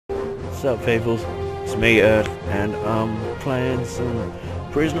What's up, peoples? It's me, Earth, and playing some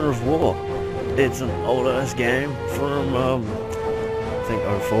Prisoner of War. It's an old-ass game from, I think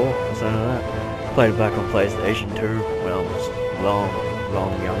 04 or something like that. Played it back on PlayStation 2 when I was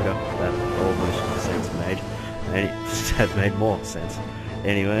long younger. That almost sense made. And it had made more sense.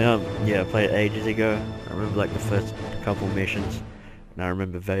 Anyway, yeah, I played it ages ago. I remember like the first couple missions, and I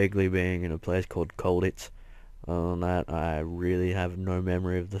remember vaguely being in a place called Colditz. Other than that, I really have no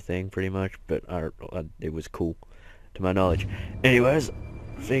memory of the thing, pretty much, but it was cool, to my knowledge. Anyways,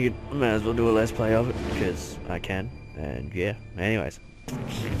 figured I might as well do a let's play of it, because I can, and yeah, anyways,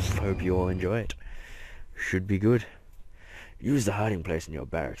 hope you all enjoy it. Should be good. Use the hiding place in your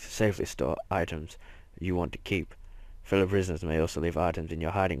barracks to safely store items you want to keep. Fellow prisoners may also leave items in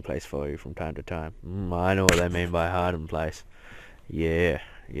your hiding place for you from time to time. I know what they mean by hiding place. Yeah.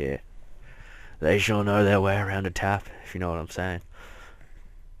 They sure know their way around a tap, if you know what I'm saying.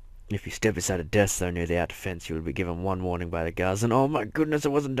 If you step inside a desk though near the outer fence, you will be given one warning by the guards, and oh my goodness, I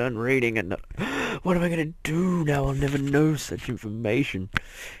wasn't done reading, and what am I gonna do now? I'll never know such information.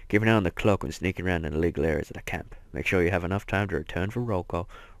 Keep an eye on the clock when sneaking around in illegal areas of the camp. Make sure you have enough time to return for roll call.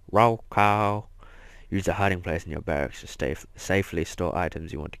 Roll call. Use the hiding place in your barracks to safely store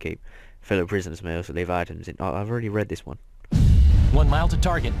items you want to keep. Fellow prisoners may also leave items in... Oh, I've already read this one. 1 mile to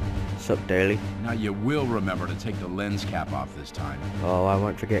target. Sup, Daily? Now you will remember to take the lens cap off this time. Oh, I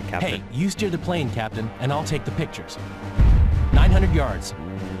won't forget, Captain. Hey, you steer the plane, Captain, and I'll take the pictures. 900 yards.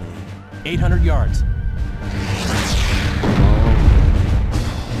 800 yards.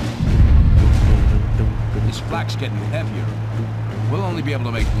 This flak's getting heavier. We'll only be able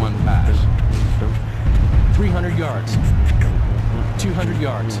to make one pass. 300 yards. 200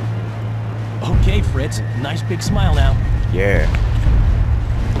 yards. Okay, Fritz. Nice big smile now. Yeah.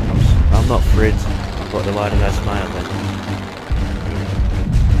 I'm not Fritz. What the why did I smile then?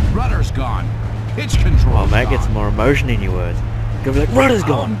 Rudder's gone. Pitch control. Oh, mate, get some more emotion in your words. Go be like, rudder's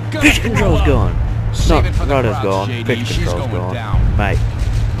gone. Pitch control's gone. Not rudder's gone. Pitch control's gone. Down. Mate,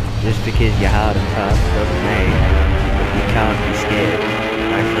 just because you're hard and tough doesn't mean that you can't be scared.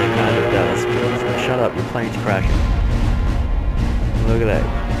 Actually, it kind of does. Shut up, your plane's crashing. Look at that.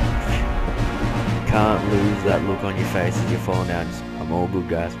 Can't lose that look on your face as you're falling down. I'm all good,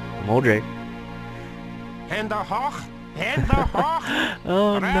 guys. I'm all Jake. Hände hoch! Hände hoch!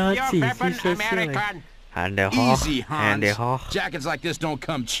 Oh, Grab your Nazis, weapon, you're so silly. American! Hände hoch, Easy, Hans. Hände hoch. Jackets like this don't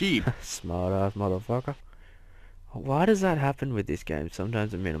come cheap. Smart ass motherfucker. Why does that happen with this game?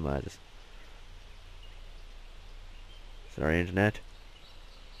 Sometimes it minimizes. Sorry, internet.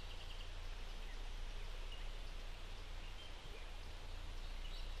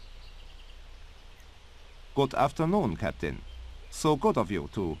 Good afternoon, Captain. So good of you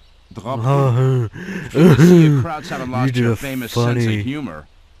to drop Oh, Good to see you crowds haven't lost did your a famous sense funny- of humor.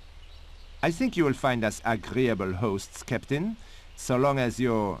 I think you will find us agreeable hosts, Captain. So long as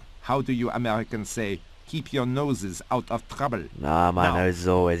you, how do you Americans say, keep your noses out of trouble. Nah, my Now, nose is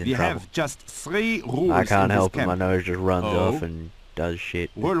always in We trouble. have just 3 rules I can't in help this it, my camp. nose just runs Oh? off and does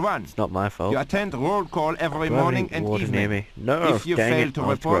shit. Rule 1. It's not my fault. You attend roll call every Do I have morning any and water near evening. me? No, If you dang fail it. to I'll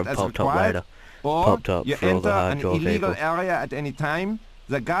have to report grab as Pop Top required, later. Or Pop Top you for all the enter an hardcore illegal people. area at any time,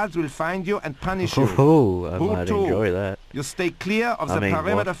 the guards will find you and punish you. Oh, I Rule might 2. enjoy that. You stay clear of I the mean,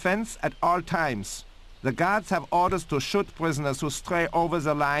 perimeter what? fence at all times. The guards have orders to shoot prisoners who stray over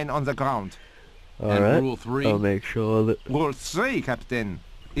the line on the ground. And Alright, rule 3. I'll make sure that... Rule 3, Captain,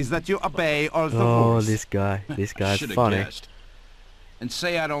 is that you obey all the Oh, rules. this guy's Should've funny. guessed. And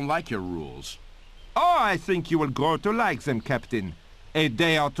say I don't like your rules. Oh, I think you will grow to like them, Captain. A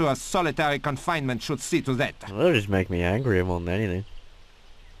day or two of solitary confinement should see to that. That'll just make me angry more than anything.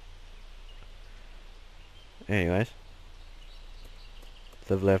 Anyways.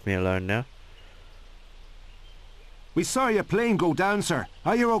 They've left me alone now. We saw your plane go down, sir.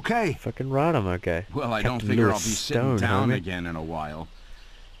 Are you okay? Fucking right, I'm okay. Well, I don't Captain figure I'll Lewis be sitting Stone, down homie. again in a while.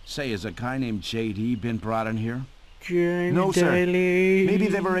 Say, has a guy named J.D. been brought in here? Jamie No, sir. Daly, Maybe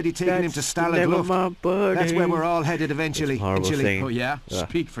they've already taken him to that's Stalag never Luft. my buddy. That's where we're all headed eventually. It's horrible Actually. thing. Oh, yeah? Yeah.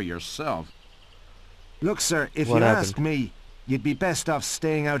 Speak for yourself. Look, sir, if What you happened? ask me, you'd be best off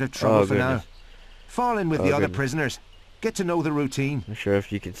staying out of trouble Oh, for now. goodness. Fall in with Oh, the other goodness. prisoners. Get to know the routine. Not sure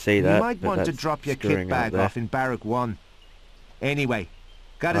if you can see You that. might but want to that's drop your screwing kit up bag there. off in Barrack 1. Anyway,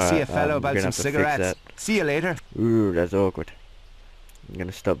 gotta see Alright, a fellow I'm about gonna some have to fix cigarettes. that. See you later. Ooh, that's awkward. I'm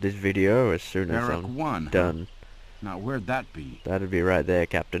gonna stop this video as soon as Barrack I'm 1. done. Now, where'd that be? That'd be right there,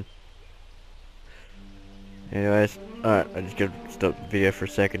 Captain. Anyways, alright, I just gotta stop the video for a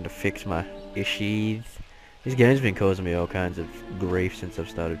second to fix my issues. This game's been causing me all kinds of grief since I've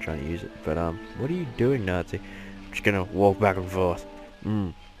started trying to use it. But what are you doing, Nazi? I'm just gonna walk back and forth.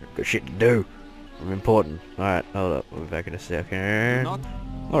 Got shit to do. I'm important. Alright, hold up. We'll be back in a second.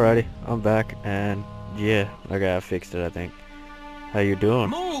 Alrighty, I'm back, and yeah, okay, I fixed it, I think. How you doing?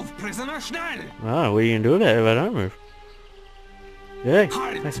 Move, prisoner, schnell! Oh, what are you gonna do there if I don't move? Hey.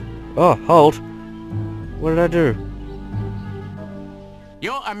 Halt! Nice. Oh, hold. What did I do?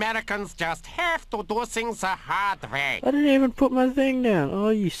 You Americans just have to do things the hard way. I didn't even put my thing down. Oh,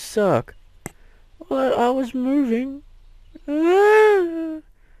 you suck. Well, I was moving. Ah.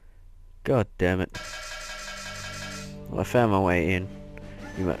 God damn it. Well, I found my way in.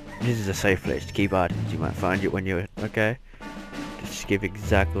 This is a safe place to keep items. You might find it when you're... Okay. Just skip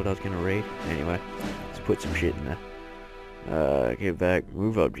exactly what I was going to read. Anyway, let's put some shit in there. Get back.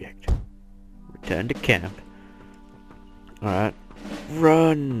 Move object. Return to camp. Alright.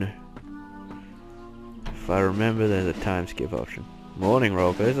 Run! If I remember, there's a time skip option. Morning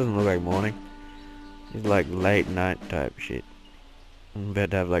roll, because this doesn't look like morning. It's like late night type shit. I'm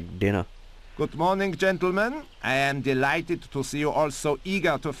about to have like dinner. Good morning, gentlemen. I am delighted to see you all so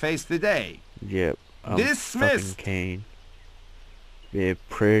eager to face the day. Yep. I'm Dismissed! fucking Kane. Be a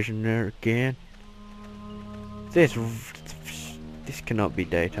prisoner again. This cannot be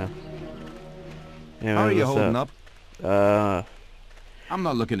daytime. Anyway, How are you what's holding up? I'm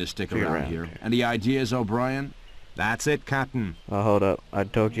not looking to stick Figure around around here. here. Any ideas, O'Brien? That's it, Captain. Oh, hold up.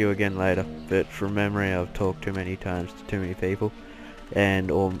 I'd talk to you again later, but from memory I've talked too many times to too many people, and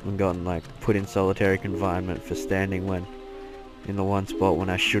or gotten like put in solitary confinement for standing when in the one spot when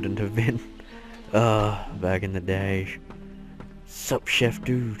I shouldn't have been. Back in the day. Sup, chef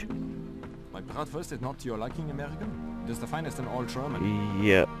dude? My bratwurst is not to your liking, American? It is the finest in all German.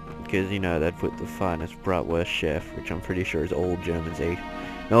 Yep, because you know they'd put the finest bratwurst chef, which I'm pretty sure is all Germans eat.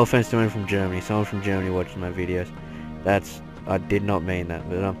 No offense to anyone from Germany. Someone from Germany watches my videos. I did not mean that,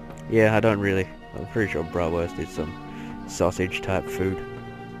 but yeah, I don't really. I'm pretty sure bratwurst is some sausage type food.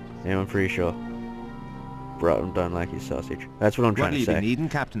 Yeah, I'm pretty sure. Brat don't like his sausage. That's what I'm trying What to you say. been eating,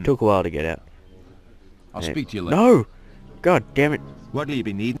 Captain? Took a while to get out. I'll Yeah. speak to you later. No! God damn it. What have you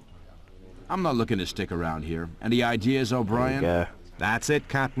been eating? I'm not looking to stick around here. Any ideas, There you O'Brien? go. That's it,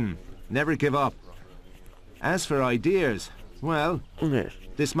 Captain. Never give up. As for ideas, well, Yes.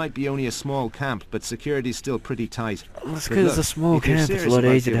 this might be only a small camp, but security's still pretty tight. That's But because it's look, a small if you're camp. It's a serious lot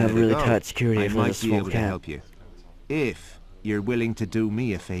about easier to giving have it a really go, tight security I if might it's a be small able to camp. help you. If you're willing to do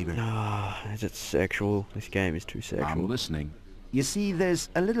me a favor. Is it sexual? This game is too I'm sexual. listening. You see, there's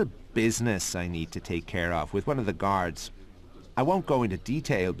a little business I need to take care of with one of the guards. I won't go into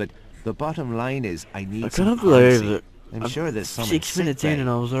detail, but the bottom line is I need I some can't believe currency. that I'm I'm sure there's some 6 minutes in and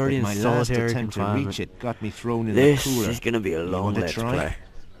I was already in my last solitary attempt to confinement. reach it got me thrown in This the cooler. is gonna be a long want to let's try? play.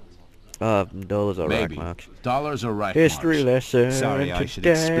 Dollars or Maybe. rack marks. Dollars or right History marks? lesson Sorry, I should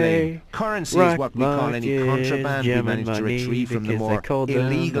today. explain. Currency is Rack what we call any mark contraband is we German manage to money retrieve from the because they more call them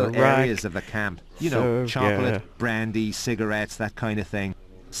illegal the rack. areas of the camp. You know, So, chocolate, yeah. brandy, cigarettes, that kind of thing.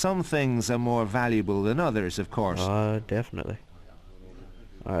 Some things are more valuable than others, of course. Oh, definitely.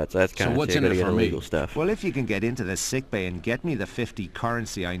 Alright, so that's So kind of what's in it for me? illegal stuff. Well, if you can get into the sickbay and get me the 50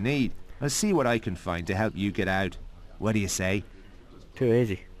 currency I need, I'll see what I can find to help you get out. What do you say? Too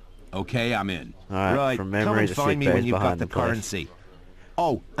easy. Okay, I'm in. Alright, Right, from come memory, and the find sick me bay when is you've got behind the the place. currency.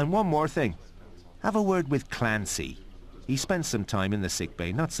 Oh, and one more thing. Have a word with Clancy. He spent some time in the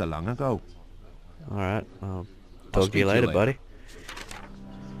sickbay not so long ago. Alright, I'll I'll talk to speak you later, buddy.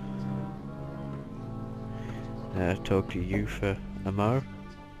 Talk to you for a mo.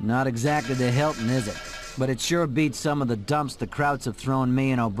 Not exactly the Hilton, is it? But it sure beats some of the dumps the Krauts have thrown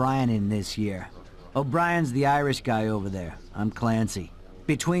me and O'Brien in this year. O'Brien's the Irish guy over there. I'm Clancy.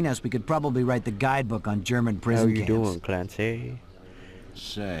 Between us, we could probably write the guidebook on German How prison you camps. doing, Clancy?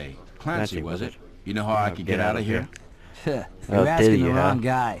 Say, Clancy, Clancy, was was it? You know how I could get out of here? You're Oh, asking did the you, wrong huh?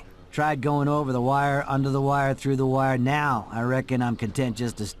 guy. Tried going over the wire, under the wire, through the wire. Now, I reckon I'm content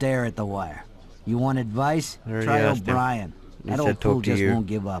just to stare at the wire. You want advice? I already Try asked him. O'Brien. He That said old talk fool to just you. won't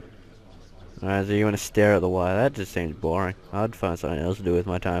give up. Alright, so you want to stare at the wire? That just seems boring. I'd find something else to do with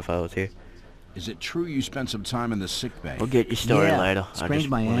my time if I was here. Is it true you spent some time in the sick bay? We'll get your story Yeah, later. I sprained just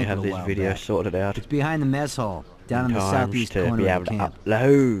my want to ankle have a this while video back. sorted out. It's behind the mess hall, down in the Times southeast to corner be able of the to camp.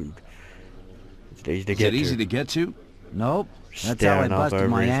 upload. It's easy to Is get it easy to. to get to? Nope, that's how I Staring up busted over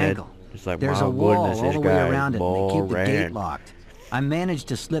my his head. ankle. It's like, There's my a wall goodness, all this the way guy is around it, and they keep the gate boring. locked. I managed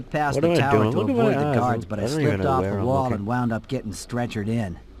to slip past What the am I tower doing? to Look at avoid my the eyes. guards, but I I don't even slipped know off where the I'm wall looking. and wound up getting stretchered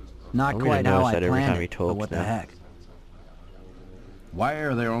in. Not I'm quite gonna how notice I that every time planned he it, but talks what the now. heck. Why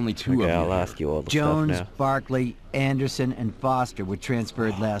are there only two Okay, of you? I'll here? ask you all the Jones, stuff now. Barkley, Anderson, and Foster were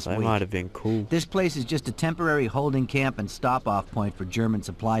transferred last That week. might have been cool. This place is just a temporary holding camp and stop-off point for German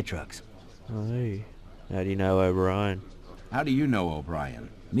supply trucks. Oh, hey. How do you know O'Brien? How do you know O'Brien?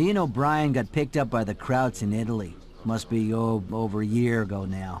 Me and O'Brien got picked up by the Krauts in Italy. Must be, over a year ago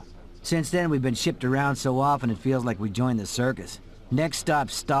now. Since then, we've been shipped around so often it feels like we joined the circus. Next stop,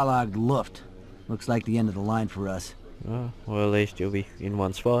 Stalag Luft. Looks like the end of the line for us. Oh, well, at least you'll be in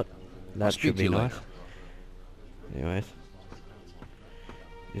one spot. That should be nice. Anyways.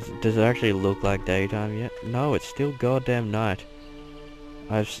 Does it actually look like daytime yet? No, it's still goddamn night.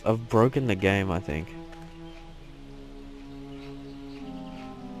 I've broken the game, I think.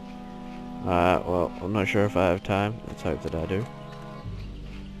 Well, I'm not sure if I have time. Let's hope that I do.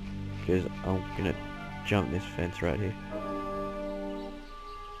 Because I'm gonna jump this fence right here.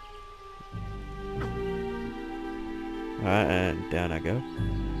 Alright, and down I go.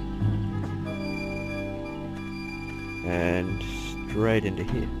 And straight into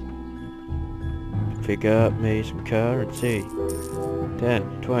here. Pick up me some car and see.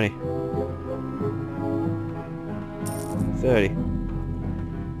 10, 20, 30.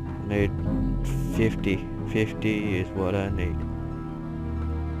 I need 50. 50 is what I need.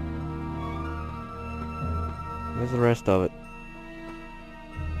 Where's the rest of it?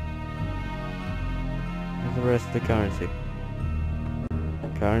 Where's the rest of the currency?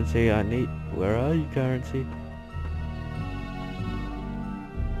 Currency I need. Where are you, currency?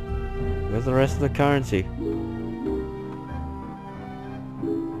 Where's the rest of the currency?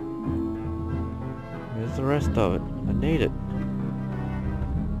 Where's the rest of it? I need it.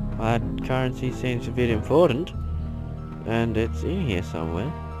 My currency seems a bit important, and it's in here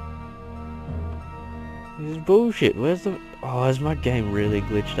somewhere. This is bullshit. Where's the... Oh, is my game really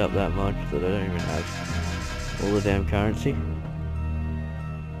glitched up that much that I don't even have all the damn currency?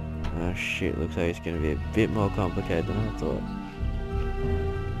 Oh shit, looks like it's gonna be a bit more complicated than I thought.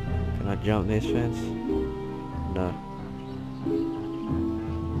 Can I jump this fence? No.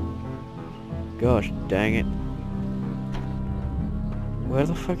 Gosh dang it. Where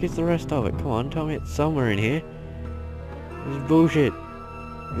the fuck is the rest of it? Come on, tell me it's somewhere in here. This is bullshit.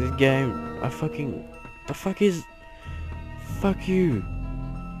 This game, the fuck is... Fuck you.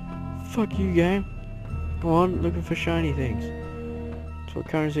 Fuck you, game. Come on, looking for shiny things. That's what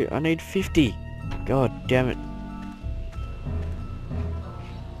currency... I need 50. God damn it.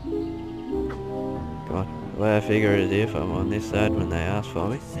 God, the way I figure it is if I'm on this side when they ask for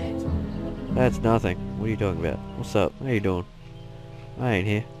me. That's nothing. What are you talking about? What's up? How you doing? I ain't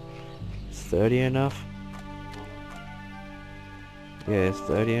here. Is 30 enough? Yeah, is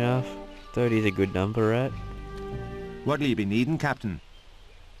 30 enough? 30 is a good number, right? What'll you be needing, Captain?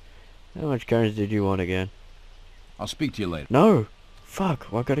 How much currency did you want again? I'll speak to you later. No! Fuck,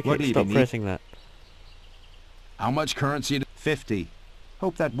 I gotta What do you stop need? pressing that. How much currency? 50.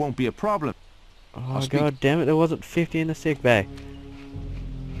 Hope that won't be a problem. Oh god damn it, there wasn't 50 in the sick bay.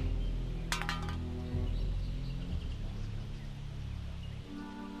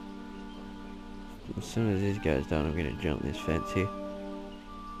 As soon as this guy's done, I'm gonna jump this fence here.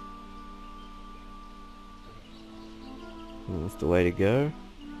 That's the way to go.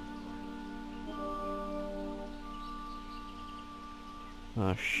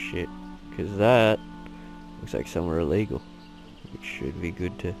 Oh shit, because that looks like somewhere illegal, which should be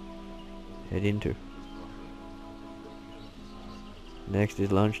good to head into. Next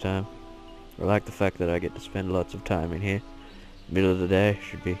is lunchtime. I like the fact that I get to spend lots of time in here. Middle of the day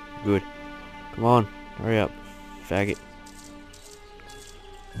should be good. Come on, hurry up, faggot.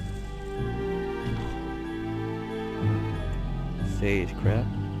 See his crap.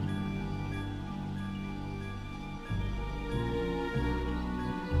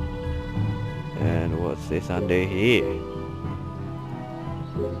 And what's this under here?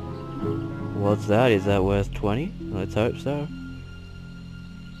 What's that? Is that worth 20? Let's hope so.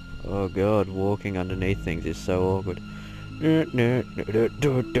 Oh god, walking underneath things is so awkward. 200,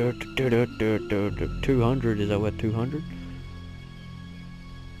 is that worth 200?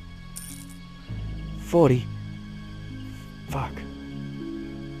 40. Fuck.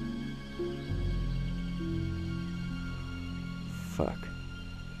 Fuck.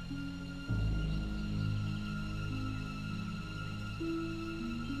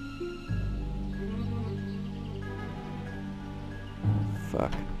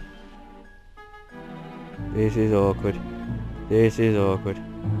 Fuck. This is awkward. This is awkward.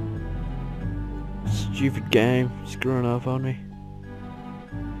 Stupid game, screwing up on me.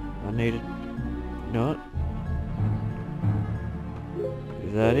 I need it. You know what?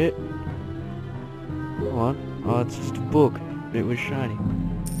 Is that it? Come on. Oh, it's just a book. It was shiny.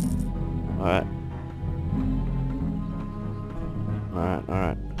 Alright. Alright,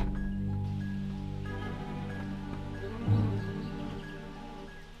 alright.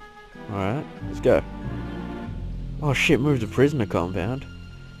 Alright, let's go. Oh shit, move the prisoner compound.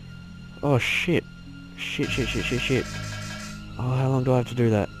 Oh shit. Shit. Oh, how long do I have to do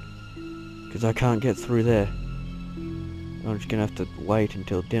that? Because I can't get through there. I'm just gonna have to wait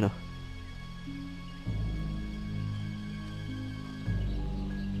until dinner.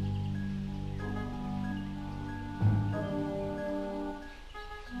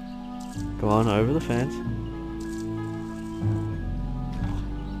 Go on, over the fence.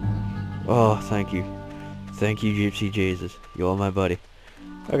 Oh, thank you. Thank you, Gypsy Jesus. You're my buddy.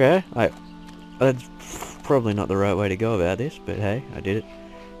 Okay, that's probably not the right way to go about this, but hey, I did it.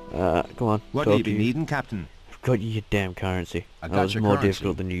 Come on. What do you be needing, Captain? I've got your damn currency. I That got was your more currency.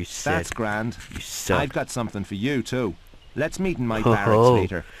 difficult than you said. That's grand. You suck. I've got something for you, too. Let's meet in my Ho barracks ho.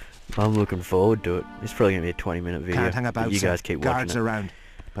 later. I'm looking forward to it. It's probably gonna be a 20-minute video. Can't hang about, but you sir. guys keep watching Guards it. around.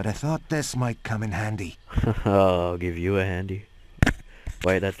 But I thought this might come in handy. Oh, I'll give you a handy.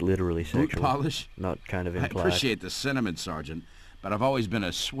 Wait, that's literally Boot sexual. polish? Not kind of I implied. appreciate the sentiment, Sergeant, but I've always been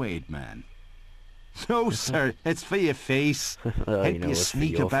a suede man. No, sir. It's for your face. You Help know you it's for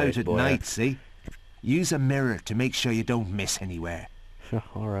sneak your about face, at boy. night, see? Use a mirror to make sure you don't miss anywhere.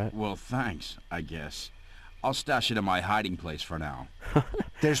 Alright. Well, thanks, I guess. I'll stash it in my hiding place for now.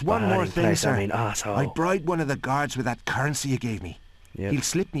 There's one more hiding thing, place, sir. I mean asshole. I bribed one of the guards with that currency you gave me. Yep. He'll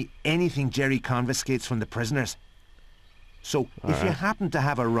slip me anything Jerry confiscates from the prisoners. So, if you Alright. happen to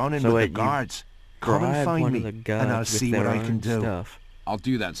have a run-in So with wait, the you guards, come and Bribe find one me, of the and guards I'll with see what their I can own do. Stuff. I'll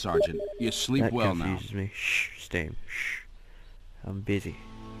do that, Sergeant. You sleep That well now. confuses me. Shh, Steam. Shh. I'm busy.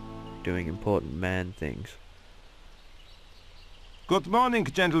 Doing important man things. Good morning,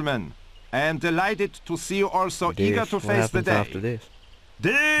 gentlemen. I am delighted to see you all so This, eager to what face the happens day. after this?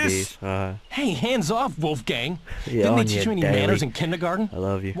 This! Hey, hands off, Wolfgang! Yeah, Didn't they on teach ya, you any Daly. manners in kindergarten? I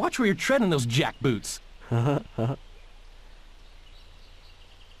love you. Watch where you're treading those jack boots.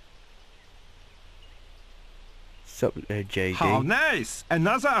 Sup, JD? How nice!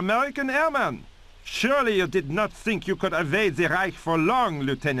 Another American airman! Surely you did not think you could evade the Reich for long,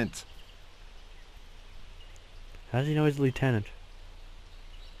 Lieutenant. How does he know he's a lieutenant?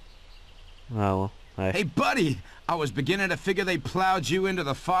 Oh well. Hey, buddy! I was beginning to figure they plowed you into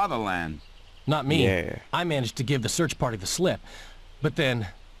the fatherland. Not me. Yeah. I managed to give the search party the slip. But then...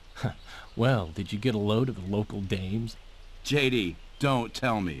 well, did you get a load of the local dames? JD, don't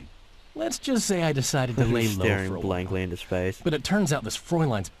tell me. Let's just say I decided to lay He's low staring for a blankly while. into space. But it turns out this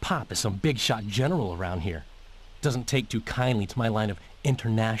Fräulein's pop is some big shot general around here. Doesn't take too kindly to my line of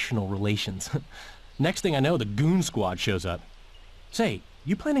international relations. Next thing I know, the goon squad shows up. Say,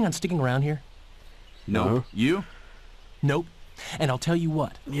 you planning on sticking around here? No. No. You? Nope. And I'll tell you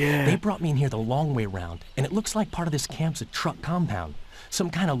what. Yeah. They brought me in here the long way round, and it looks like part of this camp's a truck compound. Some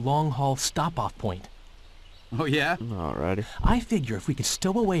kind of long-haul stop-off point. Oh, yeah? Alrighty. I figure if we could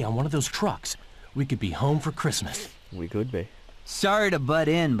stow away on one of those trucks, we could be home for Christmas. We could be. Sorry to butt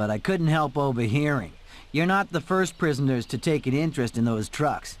in, but I couldn't help overhearing. You're not the first prisoners to take an interest in those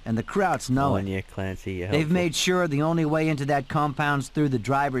trucks, and the Krauts know On it. you, Clancy. You're They've helpful. made sure the only way into that compound's through the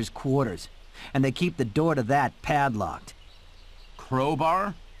driver's quarters, and they keep the door to that padlocked.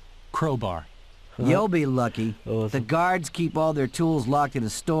 Crowbar? Crowbar. You'll be lucky. Awesome. The guards keep all their tools locked in a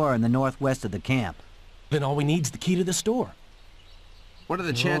store in the northwest of the camp. Then all we need's the key to the store. What are the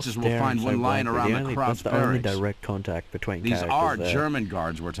We're all chances we'll staring find so one lying blankly. around the only, Krauts That's the only barracks? direct contact between These characters are there. German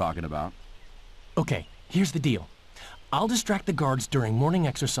guards we're talking about. Okay, here's the deal. I'll distract the guards during morning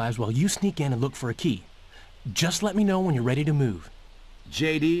exercise while you sneak in and look for a key. Just let me know when you're ready to move.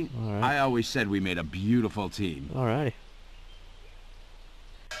 JD, All right. I always said we made a beautiful team. Alrighty.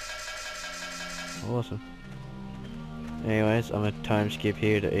 Awesome. Anyways, I'm gonna time skip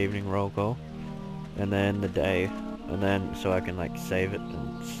here to evening roll call. And then the day. And then, so I can like save it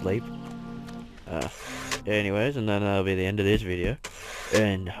and sleep. Anyways, and then that'll be the end of this video.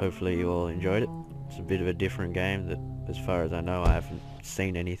 And hopefully you all enjoyed it. It's a bit of a different game that, as far as I know, I haven't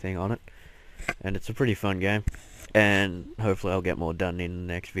seen anything on it. And it's a pretty fun game. And hopefully I'll get more done in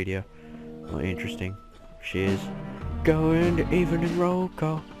the next video. More interesting. Shiz. Going to evening roll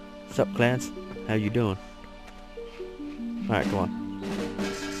call. Sup, Clance? How you doing? Alright, come on.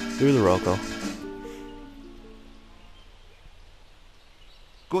 Do the roll call.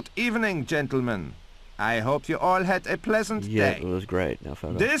 Good evening, gentlemen. I hope you all had a pleasant Yeah, it day. was great. Now,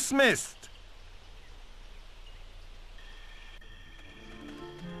 fuck off. Dismissed!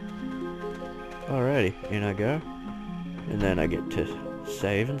 Alrighty, in I go. And then I get to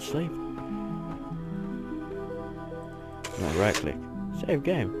save and sleep. No, right click. Save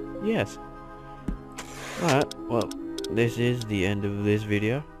game. Yes. Alright, well, this is the end of this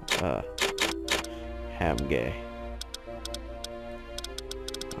video. Ham gay.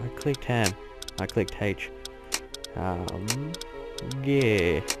 I clicked ham. I clicked H.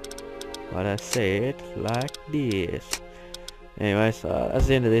 Yeah. But I say it like this. Anyways, that's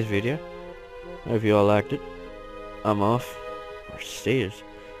the end of this video. Hope you all liked it. I'm off. Or see yous.